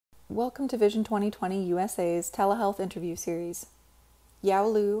Welcome to Vision 2020 USA's Telehealth interview series. Yao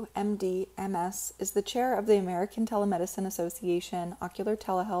Liu, M.D., M.S., is the chair of the American Telemedicine Association Ocular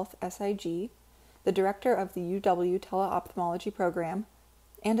Telehealth SIG, the director of the UW Teleophthalmology program,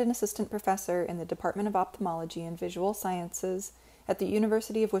 and an assistant professor in the Department of Ophthalmology and Visual Sciences at the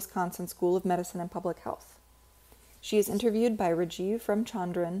University of Wisconsin School of Medicine and Public Health. She is interviewed by Rajeev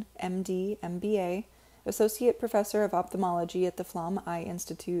Ramchandran, M.D., M.B.A., Associate Professor of Ophthalmology at the Flaum Eye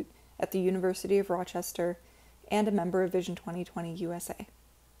Institute at the University of Rochester, and a member of Vision 2020 USA.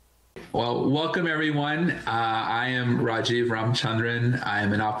 Well, welcome everyone. I am Rajeev Ramchandran. I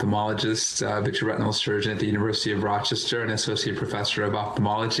am an ophthalmologist, vitreoretinal surgeon at the University of Rochester, and associate professor of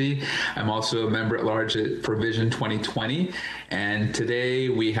ophthalmology. I'm also a member at large for Vision 2020. And today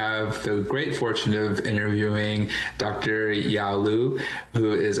we have the great fortune of interviewing Dr. Yao Liu,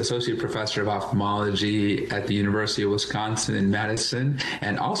 who is associate professor of ophthalmology at the University of Wisconsin in Madison,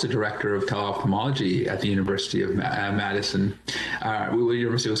 and also director of teleophthalmology at the University of University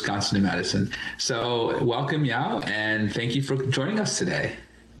of Wisconsin in Madison. So welcome, Yao, and thank you for joining us today.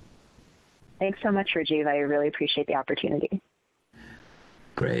 Thanks so much, Rajeev. I really appreciate the opportunity.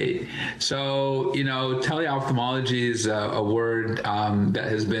 Great. So, teleophthalmology is a word that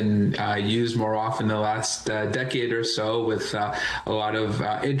has been used more often the last decade or so, with a lot of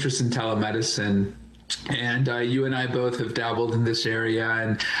interest in telemedicine. And you and I both have dabbled in this area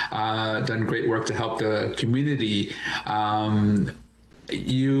and done great work to help the community.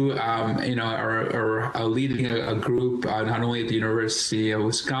 You are leading a group not only at the University of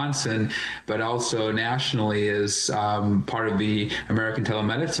Wisconsin, but also nationally as part of the American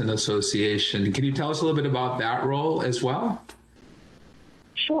Telemedicine Association. Can you tell us a little bit about that role as well?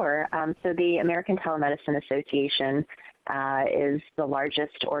 Sure. So the American Telemedicine Association is the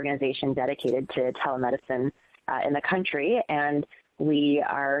largest organization dedicated to telemedicine in the country, and we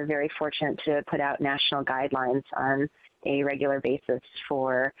are very fortunate to put out national guidelines on a regular basis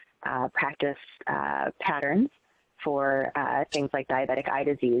for practice patterns for things like diabetic eye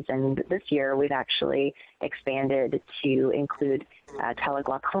disease. And this year we've actually expanded to include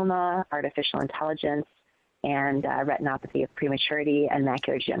teleglaucoma, artificial intelligence, and retinopathy of prematurity and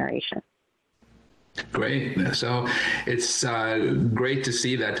macular degeneration. Great. So it's great to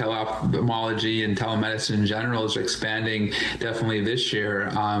see that teleophthalmology and telemedicine in general is expanding definitely this year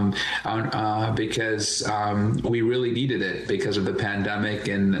because we really needed it because of the pandemic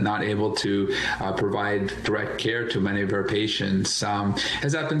and not able to provide direct care to many of our patients.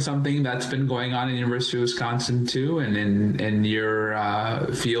 Has that been something that's been going on in the University of Wisconsin too, and in your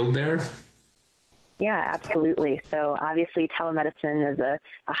field there? Yeah, absolutely. So obviously telemedicine is a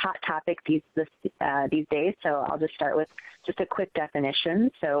hot topic these days. So I'll just start with just a quick definition.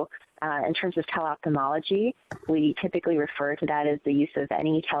 So in terms of teleophthalmology, we typically refer to that as the use of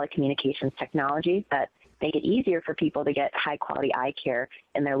any telecommunications technologies that make it easier for people to get high quality eye care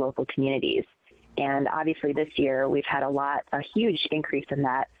in their local communities. And obviously this year we've had a huge increase in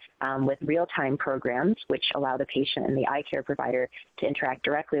that with real-time programs, which allow the patient and the eye care provider to interact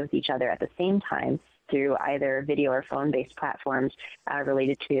directly with each other at the same time through either video or phone-based platforms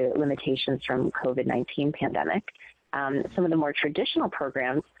related to limitations from COVID-19 pandemic. Some of the more traditional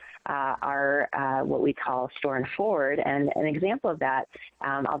programs are what we call store and forward. And an example of that,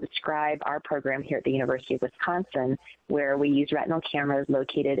 I'll describe our program here at the University of Wisconsin, where we use retinal cameras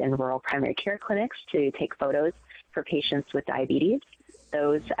located in rural primary care clinics to take photos for patients with diabetes.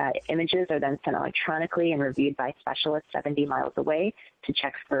 Those images are then sent electronically and reviewed by specialists 70 miles away to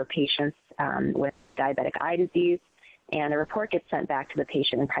check for patients with diabetic eye disease. And a report gets sent back to the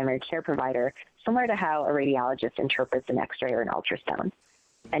patient and primary care provider, similar to how a radiologist interprets an X-ray or an ultrasound.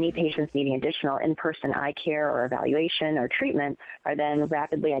 Any patients needing additional in-person eye care or evaluation or treatment are then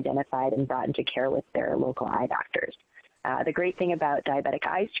rapidly identified and brought into care with their local eye doctors. The great thing about diabetic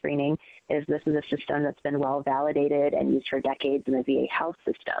eye screening is this is a system that's been well validated and used for decades in the VA health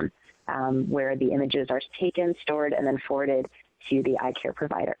system, where the images are taken, stored, and then forwarded to the eye care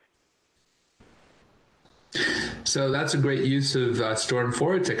provider. So that's a great use of store and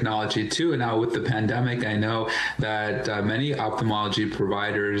forward technology too. And now with the pandemic, I know that many ophthalmology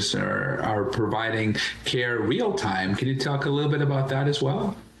providers are providing care real time. Can you talk a little bit about that as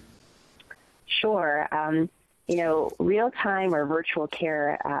well? Sure. Real-time or virtual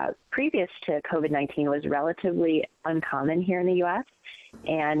care previous to COVID-19 was relatively uncommon here in the U.S.,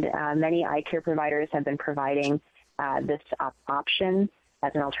 and many eye care providers have been providing this option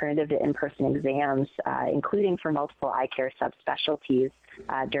as an alternative to in-person exams, including for multiple eye care subspecialties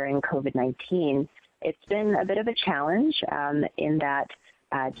during COVID-19. It's been a bit of a challenge in that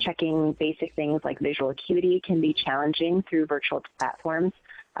checking basic things like visual acuity can be challenging through virtual platforms.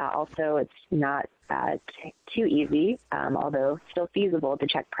 Also, it's not too easy, although still feasible to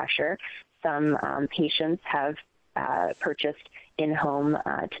check pressure. Some patients have purchased in-home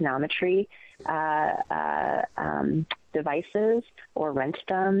tonometry devices or rent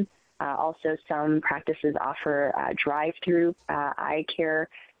them. Also, some practices offer drive-through eye care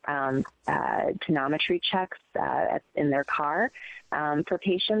tonometry checks in their car for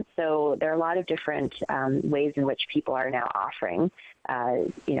patients. So there are a lot of different ways in which people are now offering,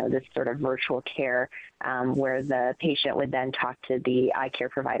 this sort of virtual care where the patient would then talk to the eye care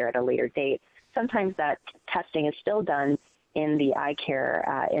provider at a later date. Sometimes that testing is still done in the eye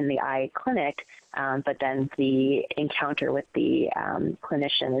care, in the eye clinic, but then the encounter with the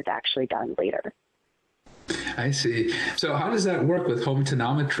clinician is actually done later. I see. So how does that work with home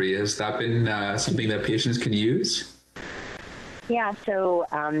tonometry? Has that been something that patients can use? Yeah, so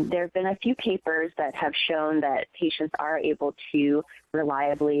there have been a few papers that have shown that patients are able to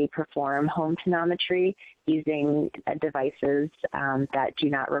reliably perform home tonometry using devices that do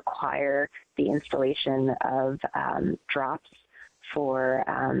not require the installation of drops for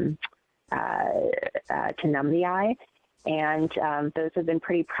to numb the eye. And those have been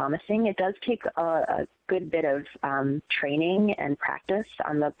pretty promising. It does take a good bit of training and practice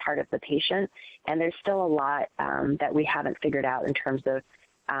on the part of the patient, and there's still a lot that we haven't figured out in terms of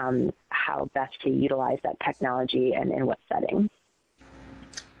how best to utilize that technology and in what setting.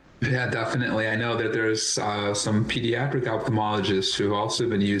 Yeah, definitely. I know that there's some pediatric ophthalmologists who've also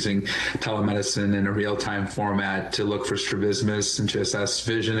been using telemedicine in a real-time format to look for strabismus and to assess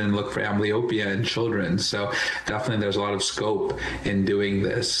vision and look for amblyopia in children. So definitely there's a lot of scope in doing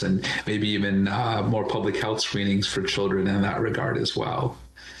this, and maybe even more public health screenings for children in that regard as well.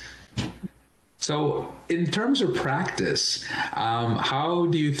 So in terms of practice, how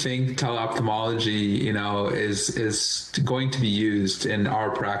do you think teleophthalmology, is going to be used in our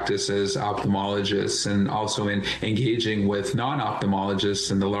practice as ophthalmologists, and also in engaging with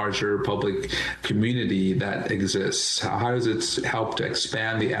non-ophthalmologists and the larger public community that exists? How does it help to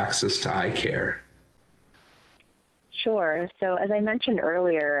expand the access to eye care? Sure. So as I mentioned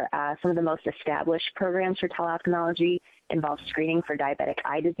earlier, some of the most established programs for teleophthalmology involve screening for diabetic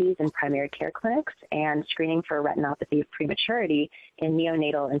eye disease in primary care clinics and screening for retinopathy of prematurity in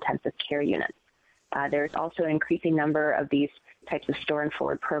neonatal intensive care units. There's also an increasing number of these types of store and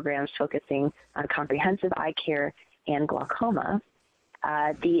forward programs focusing on comprehensive eye care and glaucoma.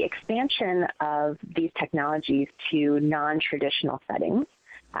 The expansion of these technologies to non-traditional settings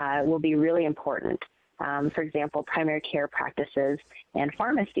will be really important. For example, primary care practices and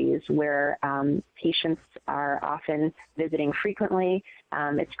pharmacies where patients are often visiting frequently.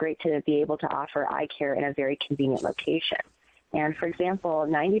 It's great to be able to offer eye care in a very convenient location. And for example,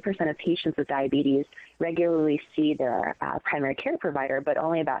 90% of patients with diabetes regularly see their primary care provider, but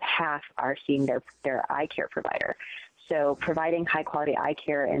only about half are seeing their eye care provider. So providing high quality eye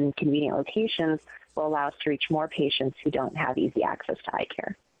care in convenient locations will allow us to reach more patients who don't have easy access to eye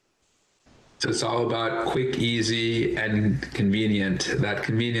care. So it's all about quick, easy, and convenient. That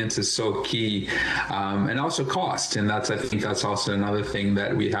convenience is so key, and also cost. And I think that's also another thing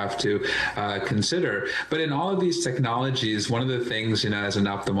that we have to consider. But in all of these technologies, one of the things, as an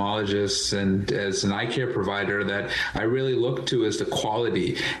ophthalmologist and as an eye care provider that I really look to is the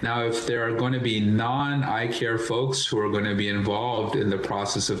quality. Now, if there are going to be non-eye care folks who are going to be involved in the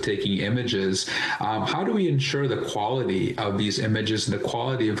process of taking images, how do we ensure the quality of these images and the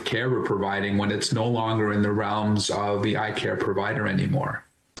quality of care we're providing when it's no longer in the realms of the eye care provider anymore?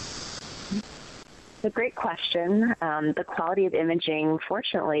 A great question. The quality of imaging,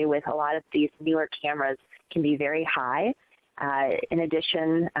 fortunately, with a lot of these newer cameras can be very high. In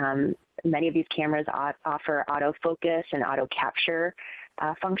addition, many of these cameras offer autofocus and auto capture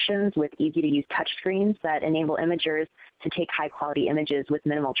functions with easy-to-use touchscreens that enable imagers to take high-quality images with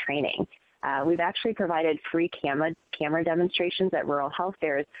minimal training. We've actually provided free camera demonstrations at rural health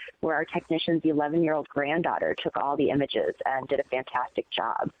fairs where our technician's 11-year-old granddaughter took all the images and did a fantastic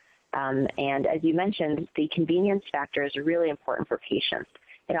job. And as you mentioned, the convenience factor is really important for patients.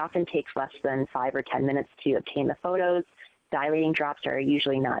 It often takes less than 5 or 10 minutes to obtain the photos. Dilating drops are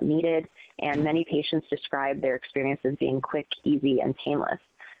usually not needed, and many patients describe their experience as being quick, easy, and painless.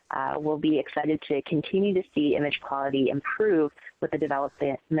 We'll be excited to continue to see image quality improve with the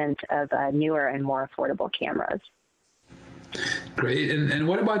development of newer and more affordable cameras. Great. And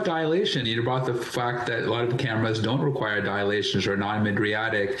what about dilation? You brought the fact that a lot of the cameras don't require dilations or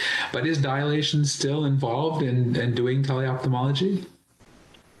non-mydriatic, but is dilation still involved in doing teleophthalmology?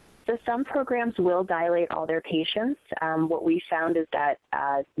 So some programs will dilate all their patients. What we found is that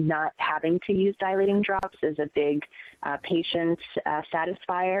not having to use dilating drops is a big patient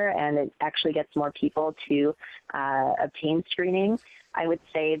satisfier, and it actually gets more people to obtain screening. I would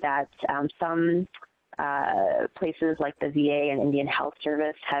say that some places like the VA and Indian Health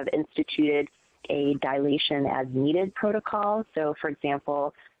Service have instituted a dilation as needed protocol. So, for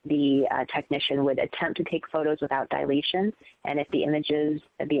example, the technician would attempt to take photos without dilation, and if the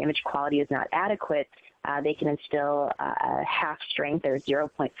image quality is not adequate, they can instill half strength or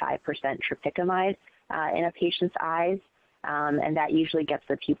 0.5% tropicamide in a patient's eyes, and that usually gets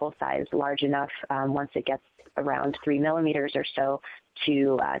the pupil size large enough once it gets around 3 millimeters or so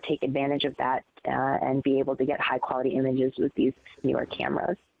to take advantage of that and be able to get high quality images with these newer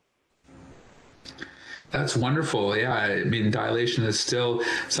cameras. That's wonderful. Yeah, I mean, dilation is still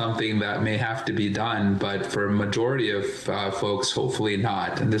something that may have to be done, but for a majority of folks, hopefully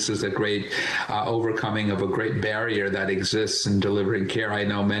not. And this is a great overcoming of a great barrier that exists in delivering care. I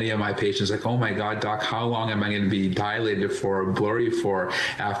know many of my patients like, oh my God, doc, how long am I going to be dilated for, or blurry for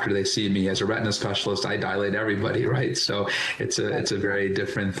after they see me? As a retina specialist, I dilate everybody, right? So it's a very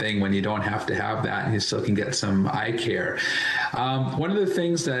different thing when you don't have to have that and you still can get some eye care. One of the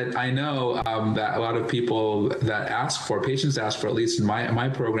things that I know that a lot of people that patients ask for, at least in my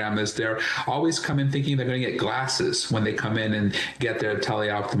program, is they're always come in thinking they're going to get glasses when they come in and get their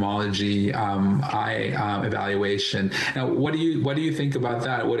teleophthalmology eye evaluation. Now, what do you think about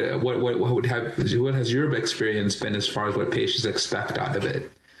that? What has your experience been as far as what patients expect out of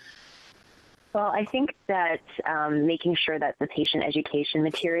it? Well, I think that making sure that the patient education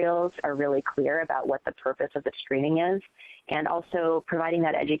materials are really clear about what the purpose of the screening is, and also providing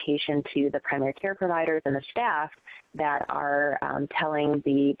that education to the primary care providers and the staff that are telling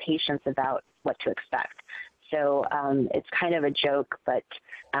the patients about what to expect. So it's kind of a joke, but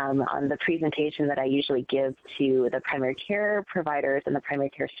on the presentation that I usually give to the primary care providers and the primary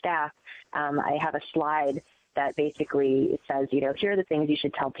care staff, I have a slide that basically says, here are the things you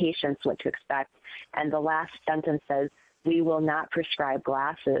should tell patients what to expect. And the last sentence says, we will not prescribe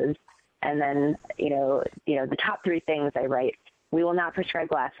glasses. And then, the top 3 things I write, we will not prescribe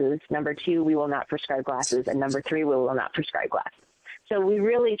glasses. Number 2, we will not prescribe glasses. And number 3, we will not prescribe glasses. So we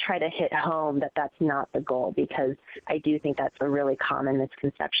really try to hit home that that's not the goal, because I do think that's a really common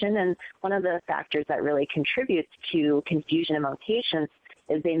misconception. And one of the factors that really contributes to confusion among patients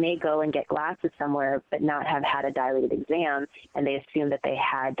is they may go and get glasses somewhere but not have had a dilated exam, and they assume that they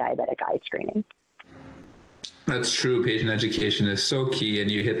had diabetic eye screening. That's true. Patient education is so key, and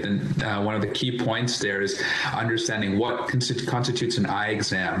you hit one of the key points there is understanding what constitutes an eye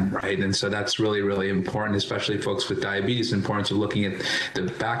exam, right? And so that's really, really important, especially folks with diabetes, the importance of looking at the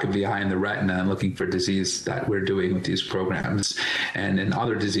back of the eye and the retina and looking for disease that we're doing with these programs, and in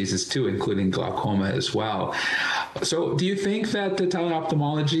other diseases too, including glaucoma as well. So do you think that the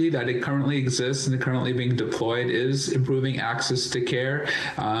teleophthalmology that it currently exists and currently being deployed is improving access to care?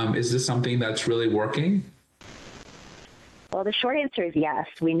 Is this something that's really working? Well, the short answer is yes.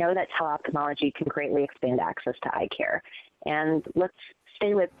 We know that teleophthalmology can greatly expand access to eye care. And let's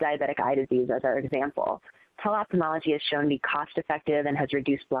stay with diabetic eye disease as our example. Teleophthalmology has shown to be cost-effective and has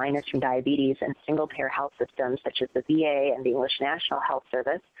reduced blindness from diabetes in single-payer health systems such as the VA and the English National Health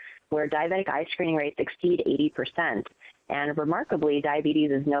Service, where diabetic eye screening rates exceed 80%. And remarkably,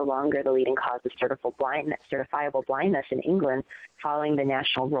 diabetes is no longer the leading cause of certifiable blindness in England following the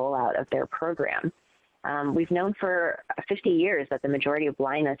national rollout of their program. We've known for 50 years that the majority of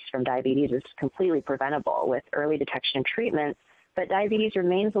blindness from diabetes is completely preventable with early detection and treatment, but diabetes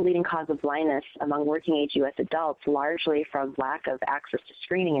remains the leading cause of blindness among working-age U.S. adults, largely from lack of access to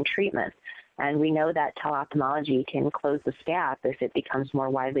screening and treatment. And we know that teleophthalmology can close this gap if it becomes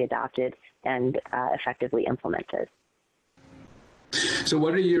more widely adopted and effectively implemented. So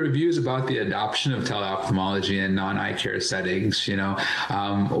what are your views about the adoption of teleophthalmology in non-eye care settings?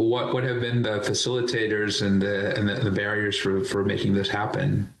 What have been the facilitators and the barriers for making this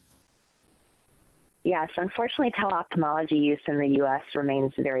happen? Yes, unfortunately, teleophthalmology use in the U.S.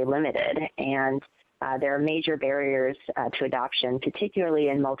 remains very limited, and there are major barriers to adoption, particularly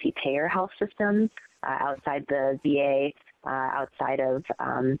in multi-payer health systems outside the VA, outside of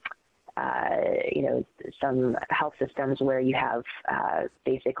some health systems where you have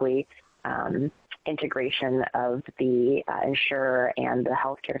basically integration of the insurer and the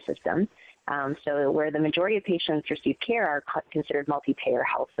healthcare system. So where the majority of patients receive care are considered multi-payer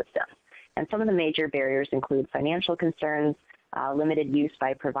health systems. And some of the major barriers include financial concerns, limited use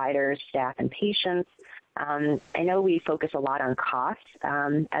by providers, staff, and patients. I know we focus a lot on cost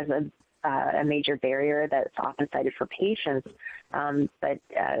as a a major barrier that's often cited for patients. But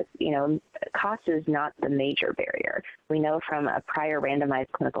cost is not the major barrier. We know from a prior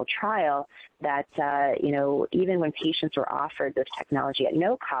randomized clinical trial that, even when patients were offered this technology at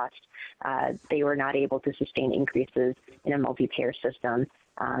no cost, they were not able to sustain increases in a multi-payer system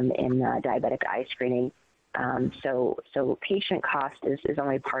in diabetic eye screening. So patient cost is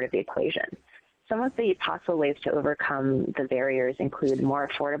only part of the equation. Some of the possible ways to overcome the barriers include more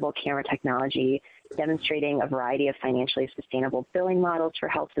affordable camera technology, demonstrating a variety of financially sustainable billing models for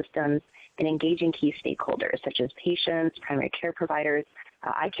health systems, and engaging key stakeholders such as patients, primary care providers,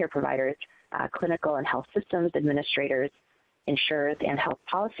 eye care providers, clinical and health systems administrators, insurers, and health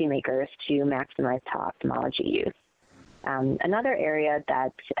policymakers to maximize teleophthalmology use. Another area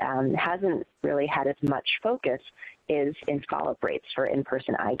that hasn't really had as much focus is in follow-up rates for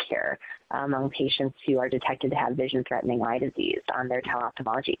in-person eye care among patients who are detected to have vision-threatening eye disease on their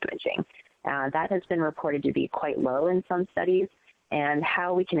teleophthalmology imaging. That has been reported to be quite low in some studies, and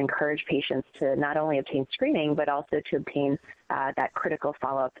how we can encourage patients to not only obtain screening, but also to obtain that critical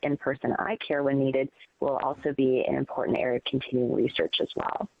follow-up in-person eye care when needed will also be an important area of continuing research as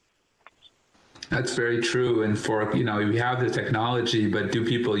well. That's very true. And we have the technology, but do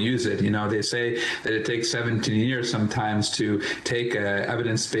people use it? They say that it takes 17 years sometimes to take a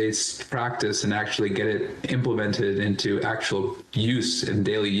evidence-based practice and actually get it implemented into actual use and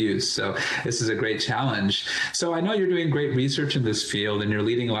daily use. So this is a great challenge. So I know you're doing great research in this field and you're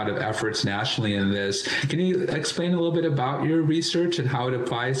leading a lot of efforts nationally in this. Can you explain a little bit about your research and how it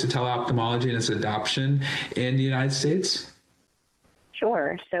applies to teleophthalmology and its adoption in the United States?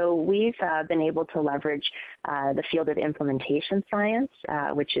 Sure. So we've been able to leverage the field of implementation science,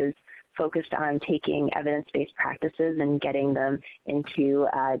 which is focused on taking evidence-based practices and getting them into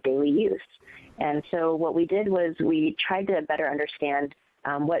daily use. And so what we did was we tried to better understand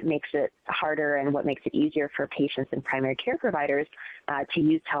what makes it harder and what makes it easier for patients and primary care providers to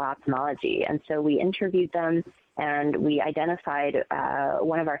use teleophthalmology. And so we interviewed them, and we identified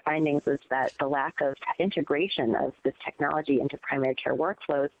one of our findings was that the lack of integration of this technology into primary care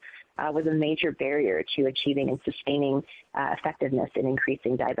workflows was a major barrier to achieving and sustaining effectiveness in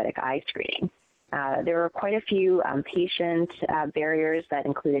increasing diabetic eye screening. There were quite a few patient barriers that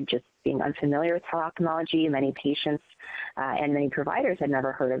included just being unfamiliar with teleophthalmology. Many patients and many providers had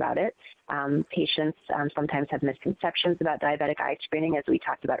never heard about it. Patients sometimes have misconceptions about diabetic eye screening, as we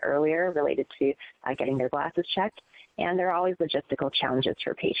talked about earlier, related to getting their glasses checked. And there are always logistical challenges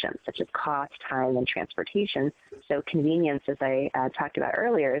for patients, such as cost, time, and transportation. So convenience, as I talked about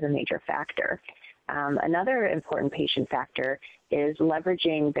earlier, is a major factor. Another important patient factor is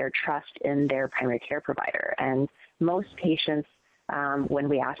leveraging their trust in their primary care provider. And most patients, when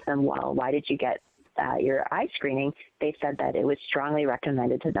we ask them, well, why did you get your eye screening, they said that it was strongly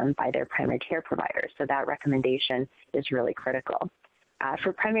recommended to them by their primary care provider. So that recommendation is really critical.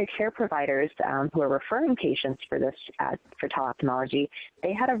 For primary care providers who are referring patients for this, for teleophthalmology,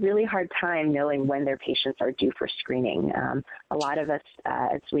 they had a really hard time knowing when their patients are due for screening. A lot of us,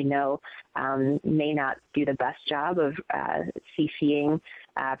 as we know, may not do the best job of CCing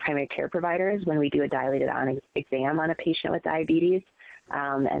primary care providers when we do a dilated exam on a patient with diabetes.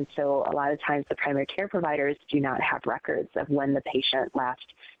 And so a lot of times the primary care providers do not have records of when the patient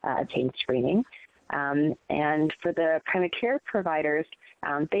last obtained screening. And for the primary care providers,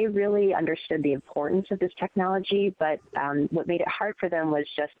 they really understood the importance of this technology, but what made it hard for them was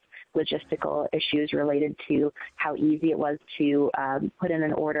just logistical issues related to how easy it was to put in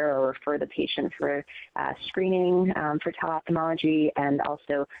an order or refer the patient for screening for teleophthalmology, and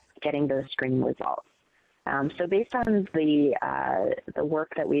also getting those screening results. So based on the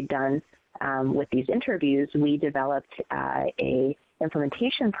work that we'd done with these interviews, we developed a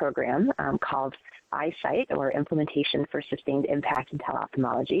implementation program called EyeSight, or Implementation for Sustained Impact in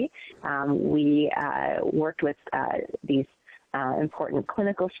Teleophthalmology. We worked with these important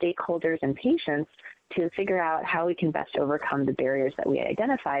clinical stakeholders and patients to figure out how we can best overcome the barriers that we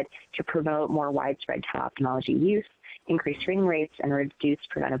identified to promote more widespread teleophthalmology use, increase screening rates, and reduce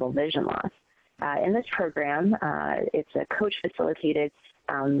preventable vision loss. In this program, it's a coach-facilitated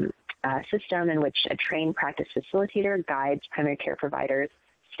system in which a trained practice facilitator guides primary care providers,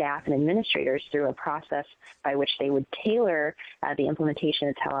 staff, and administrators through a process by which they would tailor the implementation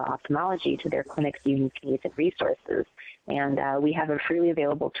of teleophthalmology to their clinic's unique needs and resources. And we have a freely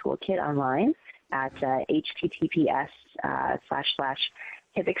available toolkit online at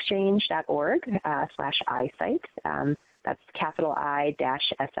https://hipexchange.org/eyesight. That's capital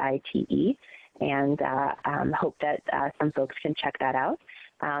I-SITE. And hope that some folks can check that out.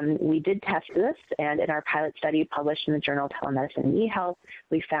 We did test this, and in our pilot study published in the journal Telemedicine and eHealth,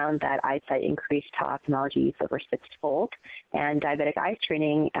 we found that eyesight increased teleophthalmology use over sixfold, and diabetic eye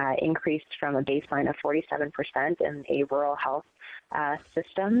screening increased from a baseline of 47% in a rural health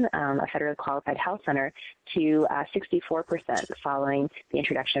system, a federally qualified health center, to 64% following the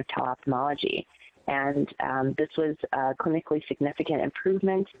introduction of teleophthalmology. And this was a clinically significant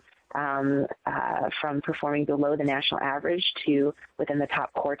improvement from performing below the national average to within the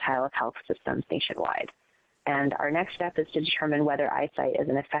top quartile of health systems nationwide. And our next step is to determine whether eyesight is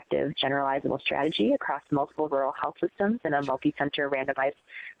an effective generalizable strategy across multiple rural health systems in a multi-center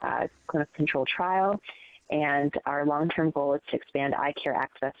randomized clinical control trial. And our long-term goal is to expand eye care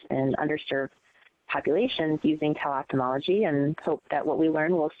access in underserved populations using teleophthalmology, and hope that what we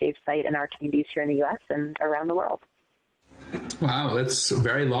learn will save sight in our communities here in the U.S. and around the world. Wow, that's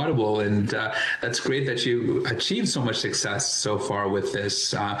very laudable, and that's great that you achieved so much success so far with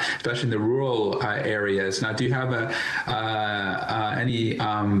this, especially in the rural areas. Now, do you have any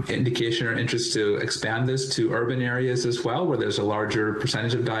indication or interest to expand this to urban areas as well, where there's a larger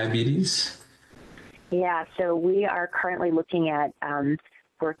percentage of diabetes? Yeah, so we are currently looking at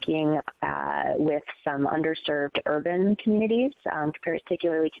working with some underserved urban communities,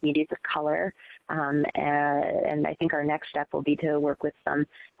 particularly communities of color. And I think our next step will be to work with some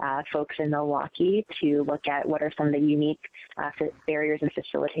folks in Milwaukee to look at what are some of the unique barriers and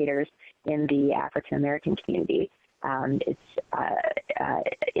facilitators in the African American community.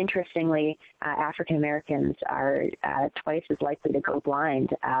 Interestingly, African Americans are twice as likely to go blind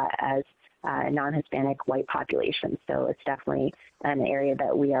as non-Hispanic white population. So it's definitely an area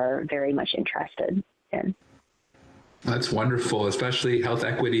that we are very much interested in. That's wonderful. Especially health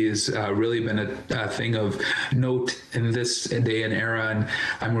equity has really been a thing of note in this day and era. And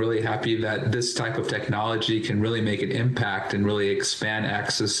I'm really happy that this type of technology can really make an impact and really expand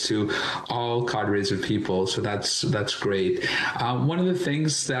access to all cadres of people. So that's great. One of the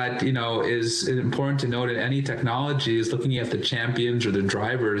things that, is important to note in any technology is looking at the champions or the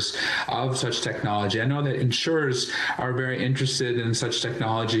drivers of such technology. I know that insurers are very interested in such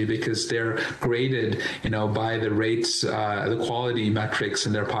technology because they're graded, by the rates, the quality metrics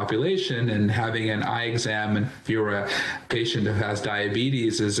in their population, and having an eye exam, and if you're a patient who has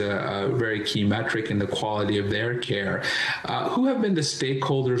diabetes, is a very key metric in the quality of their care. Who have been the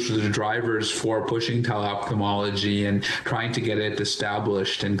stakeholders or the drivers for pushing teleophthalmology and trying to get it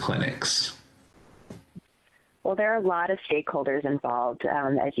established in clinics? Well, there are a lot of stakeholders involved,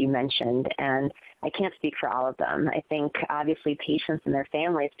 as you mentioned, and I can't speak for all of them. I think obviously patients and their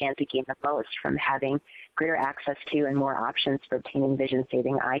families stand to gain the most from having greater access to and more options for obtaining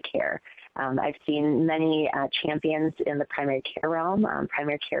vision-saving eye care. I've seen many champions in the primary care realm,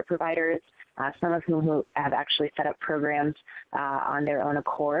 primary care providers, some of whom have actually set up programs on their own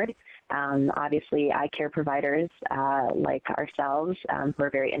accord. Obviously, eye care providers like ourselves, who are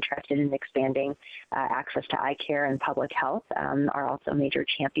very interested in expanding access to eye care and public health, are also major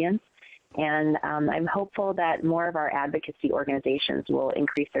champions. And I'm hopeful that more of our advocacy organizations will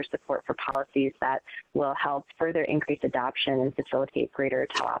increase their support for policies that will help further increase adoption and facilitate greater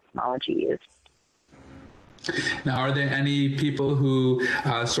teleophthalmology use. Now, are there any people who put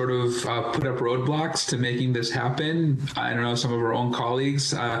up roadblocks to making this happen? I don't know, some of our own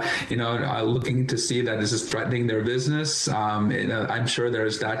colleagues, looking to see that this is threatening their business. I'm sure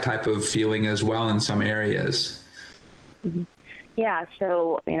there's that type of feeling as well in some areas. Mm-hmm. Yeah,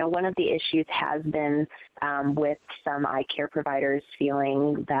 so, one of the issues has been with some eye care providers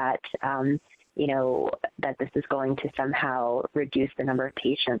feeling that, that this is going to somehow reduce the number of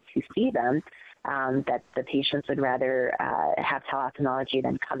patients who see them, that the patients would rather have teleophthalmology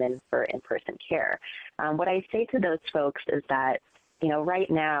than come in for in-person care. What I say to those folks is that,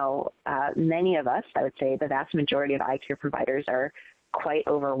 right now, many of us, I would say the vast majority of eye care providers are quite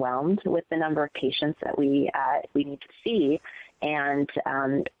overwhelmed with the number of patients that we need to see. And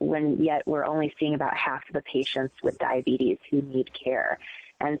yet we're only seeing about half of the patients with diabetes who need care.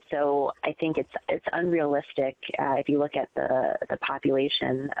 And so I think it's unrealistic if you look at the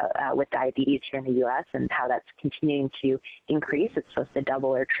population with diabetes here in the U.S. and how that's continuing to increase. It's supposed to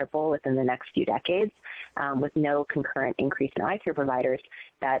double or triple within the next few decades with no concurrent increase in eye care providers,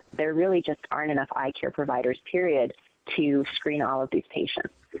 that there really just aren't enough eye care providers, period, to screen all of these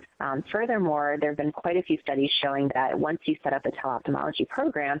patients. Furthermore, there have been quite a few studies showing that once you set up a teleophthalmology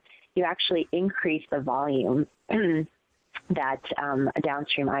program, you actually increase the volume that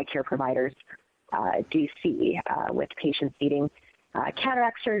downstream eye care providers do see with patients needing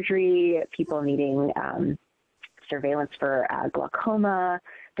cataract surgery, people needing surveillance for glaucoma,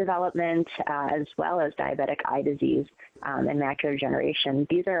 development, as well as diabetic eye disease and macular degeneration.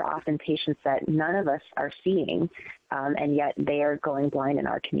 These are often patients that none of us are seeing, and yet they are going blind in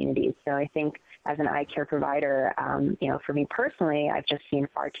our communities. So I think as an eye care provider, for me personally, I've just seen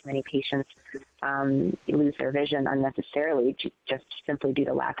far too many patients lose their vision unnecessarily, just simply due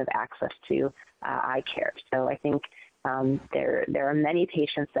to lack of access to eye care. So I think there are many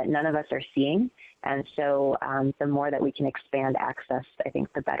patients that none of us are seeing, and so the more that we can expand access, I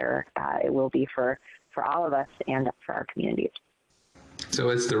think the better it will be for all of us and for our communities. So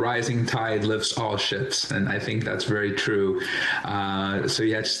it's the rising tide lifts all ships, and I think that's very true. So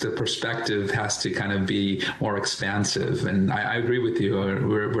yes, the perspective has to kind of be more expansive, and I agree with you.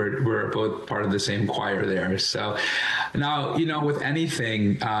 We're both part of the same choir there. So now, with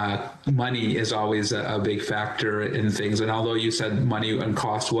anything, money is always a big factor in things. And although you said money and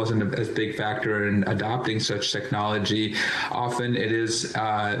cost wasn't a big factor in adopting such technology, often it is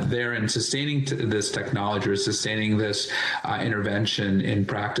there in sustaining this technology or sustaining this intervention in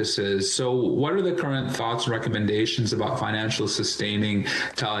practices. So what are the current thoughts and recommendations about financially sustaining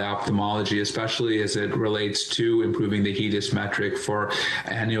teleophthalmology, especially as it relates to improving the HEDIS metric for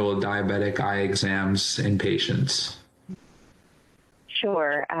annual diabetic eye exams in patients?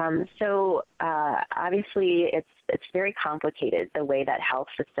 Sure. So obviously, it's very complicated the way that health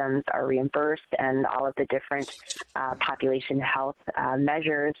systems are reimbursed and all of the different population health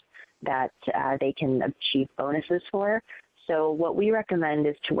measures that they can achieve bonuses for. So what we recommend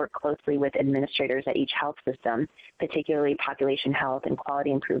is to work closely with administrators at each health system, particularly population health and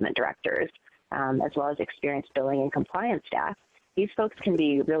quality improvement directors, as well as experienced billing and compliance staff. These folks can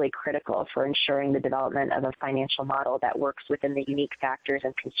be really critical for ensuring the development of a financial model that works within the unique factors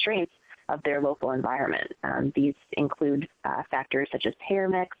and constraints of their local environment. These include factors such as payer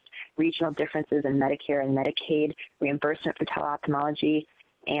mix, regional differences in Medicare and Medicaid, reimbursement for teleophthalmology,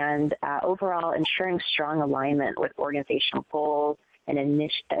 and overall ensuring strong alignment with organizational goals and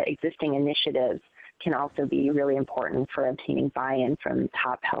existing initiatives can also be really important for obtaining buy-in from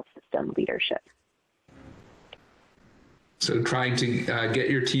top health system leadership. So trying to get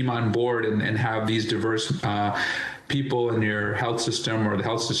your team on board and have these diverse people in your health system or the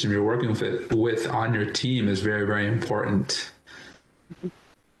health system you're working with on your team is very, very important.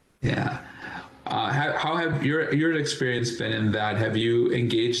 Yeah. How have your experience been in that? Have you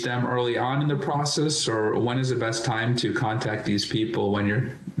engaged them early on in the process, or when is the best time to contact these people when you're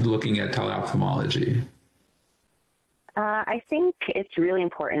looking at teleophthalmology? I think it's really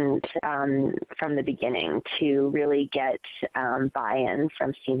important from the beginning to really get buy-in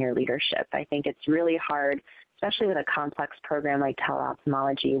from senior leadership. I think it's really hard, especially with a complex program like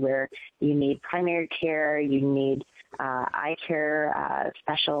teleophthalmology, where you need primary care, you need eye care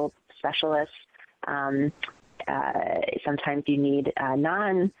specialists. Sometimes you need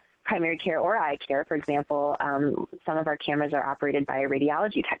non-primary care or eye care. For example, some of our cameras are operated by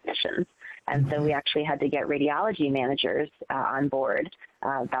radiology technicians. And so we actually had to get radiology managers on board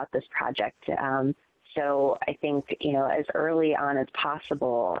about this project. So I think, as early on as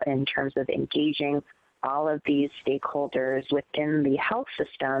possible in terms of engaging all of these stakeholders within the health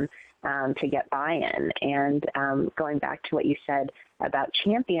system to get buy-in. And going back to what you said about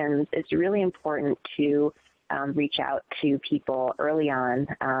champions, it's really important to reach out to people early on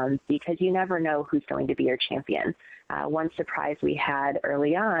because you never know who's going to be your champion. One surprise we had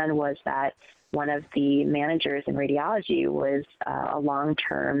early on was that one of the managers in radiology was a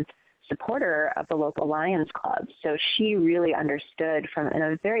long-term supporter of the local Lions Club. So she really understood in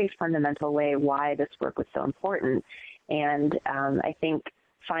a very fundamental way why this work was so important. And I think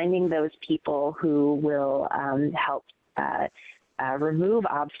finding those people who will help remove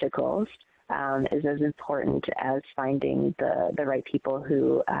obstacles is as important as finding the right people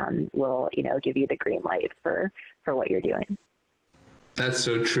who will, give you the green light for what you're doing. That's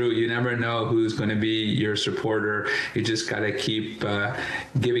so true. You never know who's going to be your supporter. You just got to keep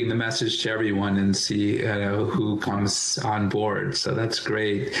giving the message to everyone and see who comes on board. So that's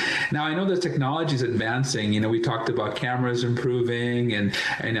great. Now, I know the technology is advancing. We talked about cameras improving and,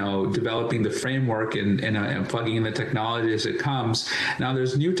 developing the framework and plugging in the technology as it comes. Now,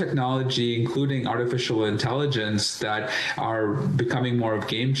 there's new technology, including artificial intelligence, that are becoming more of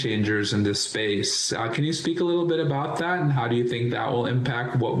game changers in this space. Can you speak a little bit about that, and how do you think that will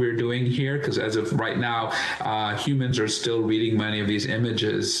impact what we're doing here? Because as of right now, humans are still reading many of these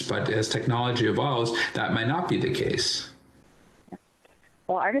images, but as technology evolves, that might not be the case.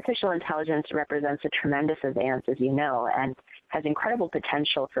 Well, artificial intelligence represents a tremendous advance, as you know, and has incredible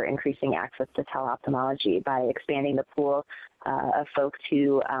potential for increasing access to teleophthalmology by expanding the pool of folks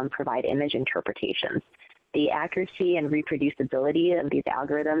who provide image interpretations. The accuracy and reproducibility of these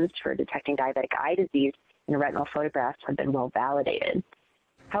algorithms for detecting diabetic eye disease in retinal photographs have been well validated.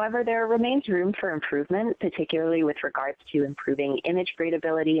 However, there remains room for improvement, particularly with regards to improving image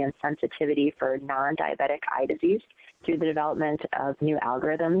gradability and sensitivity for non-diabetic eye disease through the development of new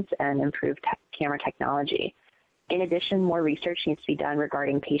algorithms and improved camera technology. In addition, more research needs to be done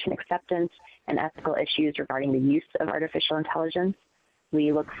regarding patient acceptance and ethical issues regarding the use of artificial intelligence.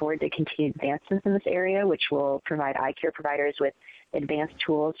 We look forward to continued advancements in this area, which will provide eye care providers with advanced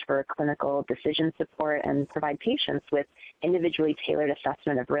tools for clinical decision support and provide patients with individually tailored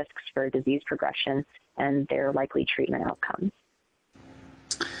assessment of risks for disease progression and their likely treatment outcomes.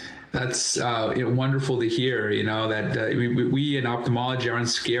 That's wonderful to hear, that we in ophthalmology aren't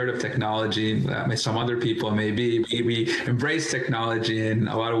scared of technology. Some other people may be. We embrace technology in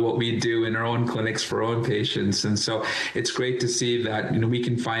a lot of what we do in our own clinics for our own patients. And so it's great to see that we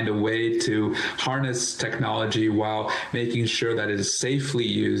can find a way to harness technology while making sure that it is safely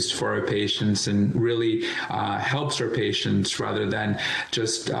used for our patients and really helps our patients rather than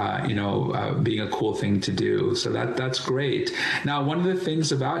just being a cool thing to do. So that's great. Now, one of the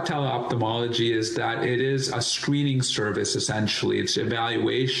things about teleophthalmology is that it is a screening service, essentially. It's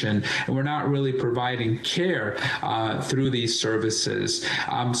evaluation, and we're not really providing care through these services.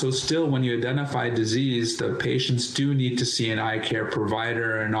 So still, when you identify disease, the patients do need to see an eye care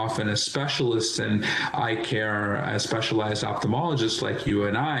provider and often a specialist in eye care, a specialized ophthalmologist like you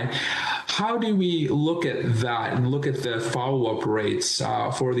and I. How do we look at that and look at the follow-up rates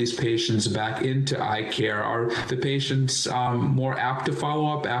for these patients back into eye care? Are the patients more apt to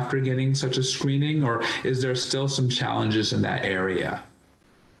follow up after getting such a screening, or is there still some challenges in that area?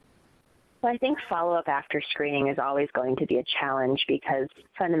 Well, I think follow-up after screening is always going to be a challenge because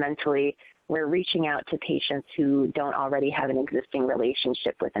fundamentally we're reaching out to patients who don't already have an existing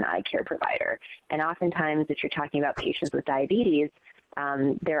relationship with an eye care provider. And oftentimes, if you're talking about patients with diabetes,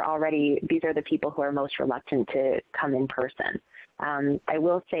 these are the people who are most reluctant to come in person. I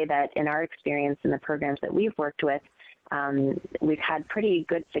will say that in our experience in the programs that we've worked with, we've had pretty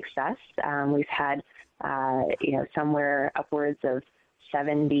good success. We've had, somewhere upwards of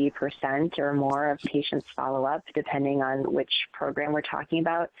 70% or more of patients follow up, depending on which program we're talking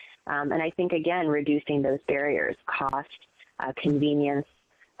about. And I think, again, reducing those barriers, cost, convenience,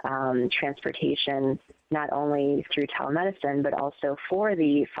 transportation, not only through telemedicine, but also for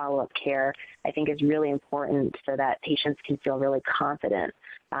the follow-up care, I think is really important so that patients can feel really confident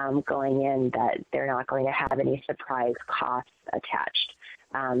going in that they're not going to have any surprise costs attached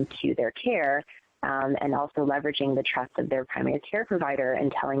to their care, and also leveraging the trust of their primary care provider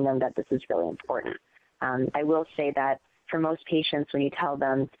and telling them that this is really important. I will say that for most patients, when you tell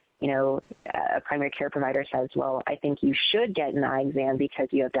them, a primary care provider says, well, I think you should get an eye exam because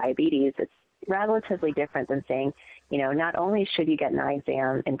you have diabetes, it's relatively different than saying, not only should you get an eye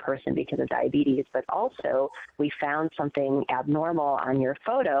exam in person because of diabetes, but also we found something abnormal on your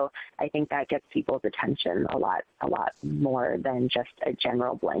photo. I think that gets people's attention a lot more than just a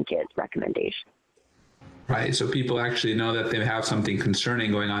general blanket recommendation. Right, so people actually know that they have something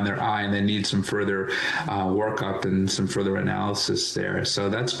concerning going on their eye and they need some further workup and some further analysis there. So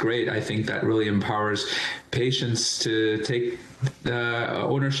that's great. I think that really empowers patients to take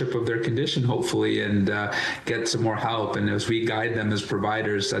ownership of their condition, hopefully, and get some more help. And as we guide them as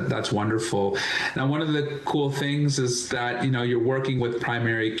providers, that's wonderful. Now, one of the cool things is that, you're working with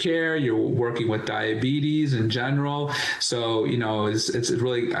primary care, you're working with diabetes in general. So, it's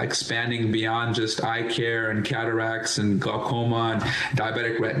really expanding beyond just eye care and cataracts and glaucoma and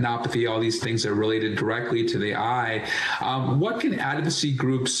diabetic retinopathy. All these things are related directly to the eye. What can advocacy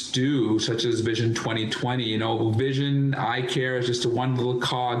groups do, such as Vision 2020? Vision, eye care is just one little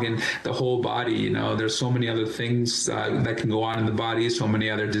cog in the whole body. There's so many other things that can go on in the body, so many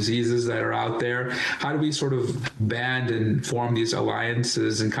other diseases that are out there. How do we sort of band and form these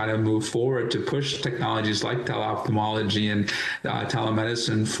alliances and kind of move forward to push technologies like teleophthalmology and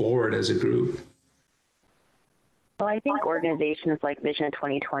telemedicine forward as a group? Well, I think organizations like Vision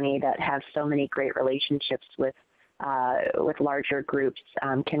 2020 that have so many great relationships with larger groups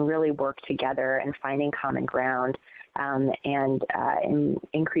can really work together and finding common ground and in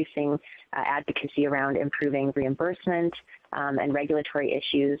increasing advocacy around improving reimbursement and regulatory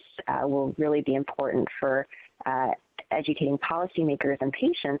issues will really be important for educating policymakers and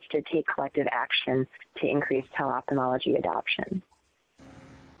patients to take collective action to increase teleophthalmology adoption.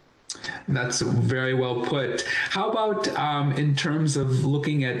 That's very well put. How about in terms of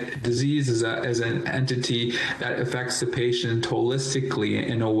looking at disease as an entity that affects the patient holistically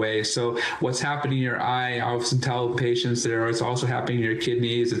in a way? So what's happening in your eye, I often tell patients there, it's also happening in your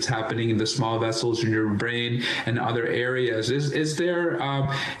kidneys, it's happening in the small vessels in your brain and other areas. Is there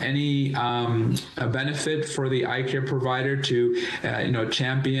any a benefit for the eye care provider to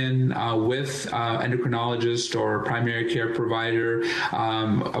champion with endocrinologist or primary care provider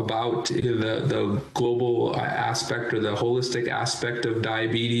about the global aspect or the holistic aspect of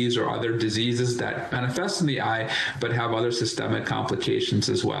diabetes or other diseases that manifest in the eye but have other systemic complications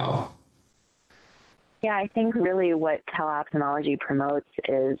as well? Yeah, I think really what teleophthalmology promotes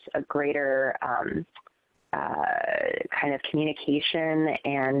is a greater kind of communication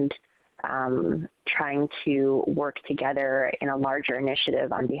and trying to work together in a larger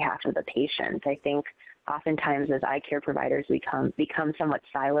initiative on behalf of the patient. I think oftentimes as eye care providers, we become somewhat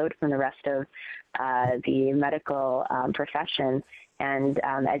siloed from the rest of the medical profession. And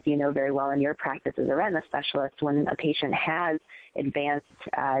as you know very well in your practice as a retina specialist, when a patient has advanced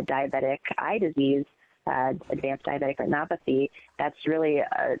diabetic eye disease, advanced diabetic retinopathy, that's really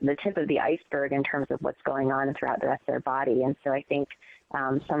the tip of the iceberg in terms of what's going on throughout the rest of their body. And so I think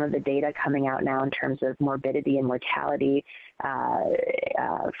some of the data coming out now in terms of morbidity and mortality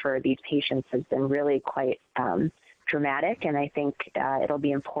for these patients has been really quite dramatic, and I think it'll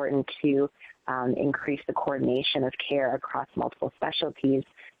be important to increase the coordination of care across multiple specialties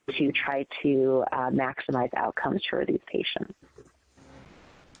to try to maximize outcomes for these patients.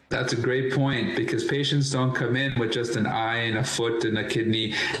 That's a great point, because patients don't come in with just an eye and a foot and a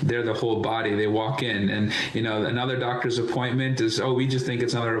kidney. They're the whole body. They walk in and, another doctor's appointment is, we just think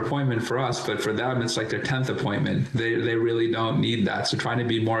it's another appointment for us. But for them, it's like their 10th appointment. They really don't need that. So trying to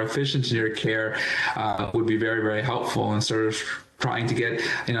be more efficient in your care would be very, very helpful, and sort of trying to get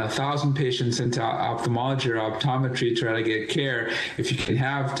 1,000 patients into ophthalmology or optometry, try to get care. If you can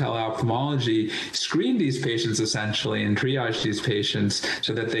have teleophthalmology screen these patients essentially and triage these patients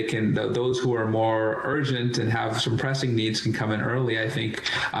so that they can, those who are more urgent and have some pressing needs can come in early, I think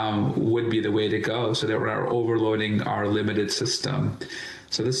would be the way to go, so that we're not overloading our limited system.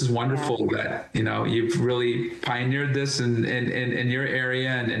 So this is wonderful that, you've really pioneered this in your area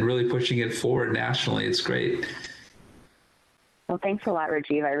and really pushing it forward nationally. It's great. Well, thanks a lot,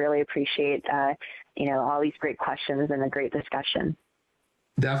 Rajeev. I really appreciate, all these great questions and a great discussion.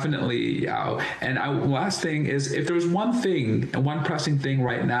 Definitely, Yao. And last thing is, if there's one pressing thing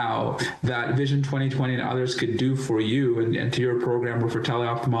right now that Vision 2020 and others could do for you and to your program or for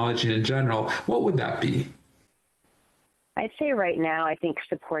teleophthalmology in general, what would that be? I'd say right now, I think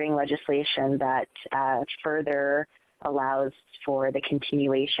supporting legislation that further allows for the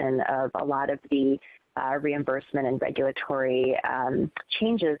continuation of a lot of the reimbursement and regulatory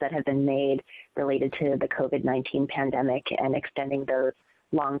changes that have been made related to the COVID-19 pandemic, and extending those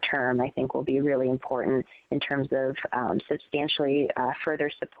long term, I think will be really important in terms of substantially further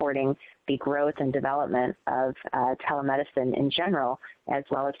supporting the growth and development of telemedicine in general, as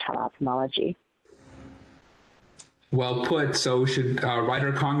well as teleophthalmology. Well put. So we should write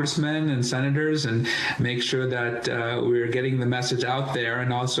our congressmen and senators and make sure that we're getting the message out there,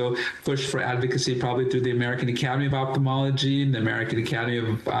 and also push for advocacy probably through the American Academy of Ophthalmology, the American Academy of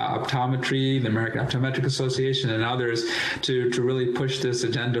Optometry, the American Optometric Association, and others to really push this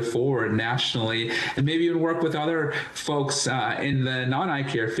agenda forward nationally, and maybe even work with other folks in the non-eye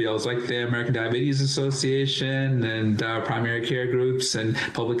care fields like the American Diabetes Association and primary care groups and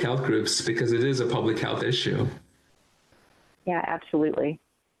public health groups, because it is a public health issue. Yeah, absolutely.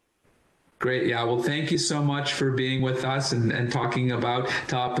 Great. Yeah. Well, thank you so much for being with us and talking about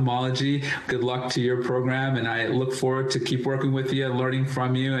teleophthalmology. Good luck to your program, and I look forward to keep working with you and learning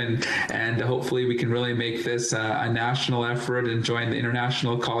from you, and hopefully we can really make this a national effort and join the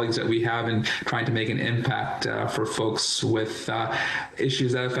international colleagues that we have in trying to make an impact for folks with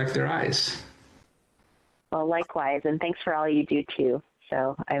issues that affect their eyes. Well, likewise, and thanks for all you do too.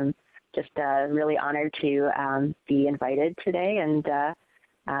 So I'm just really honored to be invited today, and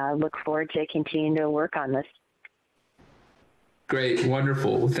look forward to continuing to work on this. Great.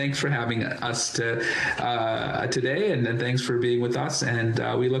 Wonderful. Well, thanks for having us today, and thanks for being with us. And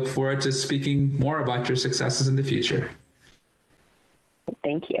we look forward to speaking more about your successes in the future.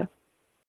 Thank you.